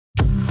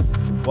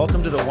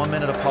Welcome to the One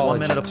Minute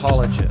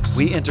Apologist.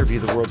 We interview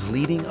the world's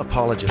leading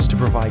apologists to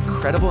provide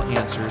credible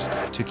answers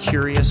to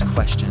curious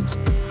questions.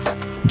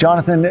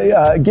 Jonathan,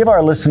 give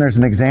our listeners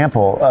an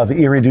example of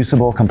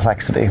irreducible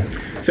complexity.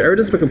 So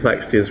irreducible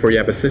complexity is where you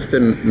have a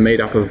system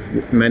made up of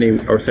many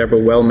or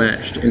several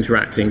well-matched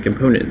interacting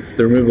components,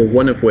 the removal of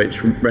one of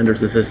which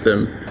renders the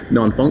system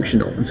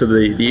non-functional. And so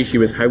the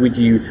issue is, how would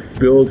you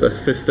build a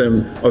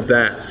system of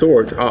that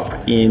sort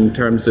up in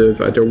terms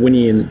of a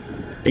Darwinian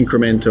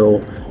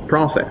incremental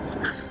process?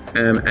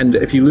 And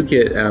if you look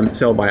at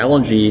cell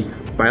biology,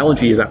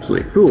 biology is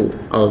absolutely full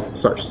of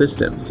such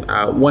systems.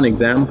 One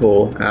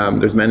example,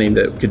 there's many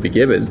that could be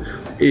given,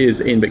 is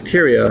in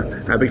bacteria.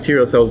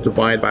 Bacterial cells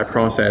divide by a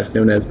process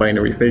known as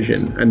binary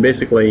fission. And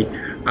basically,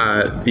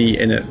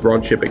 in a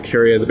rod-shaped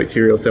bacteria, the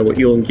bacterial cell will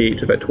elongate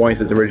to about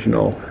twice its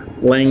original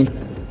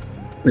length.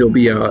 There'll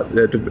be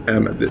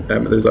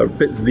there's a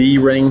Fitz-Z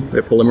ring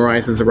that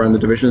polymerizes around the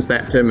division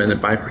septum and it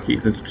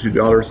bifurcates into two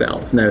daughter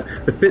cells. Now,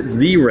 the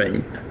Fitz-Z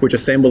ring, which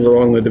assembles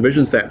along the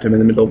division septum in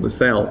the middle of the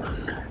cell,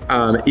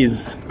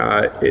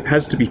 it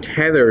has to be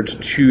tethered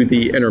to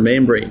the inner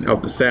membrane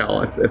of the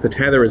cell. If the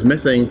tether is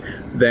missing,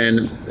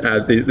 then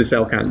the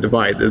cell can't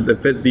divide. The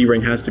Fitz-Z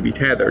ring has to be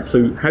tethered.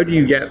 So how do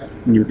you get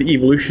the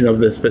evolution of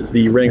this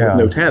Fitz-Z ring with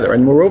no tether?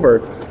 And moreover,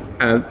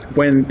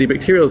 when the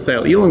bacterial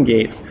cell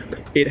elongates,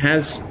 it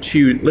has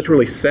to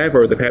literally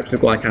sever the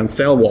peptidoglycan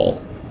cell wall,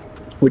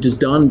 which is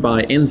done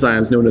by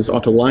enzymes known as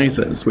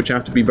autolyses, which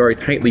have to be very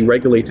tightly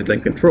regulated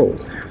and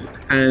controlled.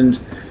 And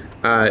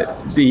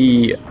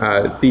the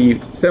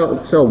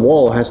cell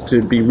wall has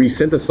to be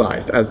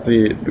resynthesized as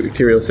the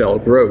bacterial cell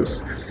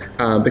grows,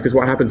 because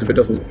what happens if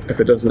it's not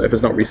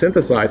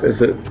resynthesized is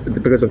that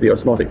because of the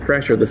osmotic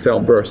pressure, the cell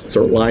bursts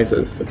or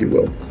lyses, if you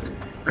will.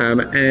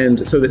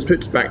 And so it's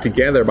put back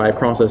together by a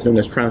process known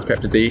as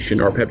transpeptidation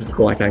or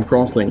peptidoglycan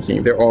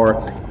cross-linking.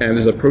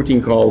 There's a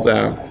protein called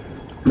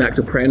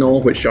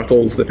lactoprenol, which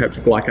shuttles the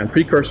peptidoglycan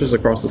precursors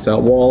across the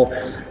cell wall.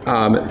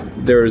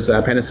 There's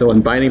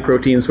penicillin binding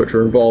proteins, which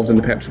are involved in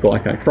the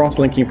peptidoglycan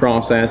cross-linking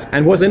process.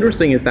 And what's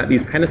interesting is that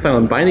these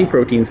penicillin binding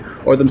proteins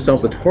are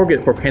themselves a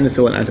target for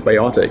penicillin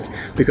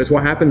antibiotic, because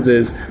what happens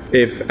is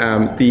if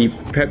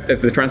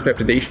the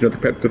transpeptidation of the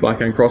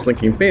peptidoglycan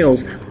cross-linking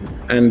fails,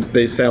 and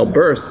the cell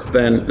bursts,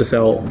 then the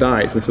cell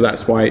dies, and so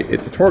that's why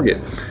it's a target.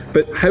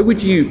 But how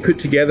would you put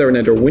together in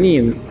a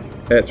Darwinian,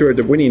 through a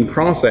Darwinian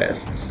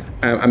process,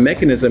 a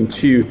mechanism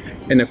to,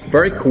 in a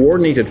very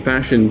coordinated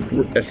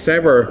fashion,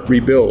 sever,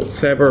 rebuild the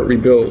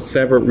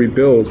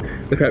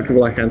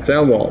peptidoglycan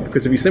cell wall?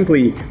 Because if you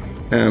simply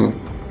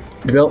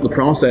develop the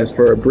process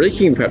for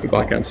breaking the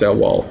peptidoglycan cell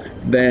wall,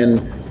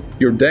 then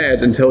you're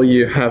dead until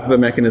you have the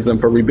mechanism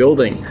for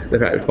rebuilding the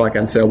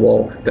peptidoglycan cell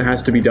wall that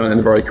has to be done in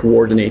a very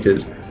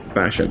coordinated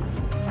fashion.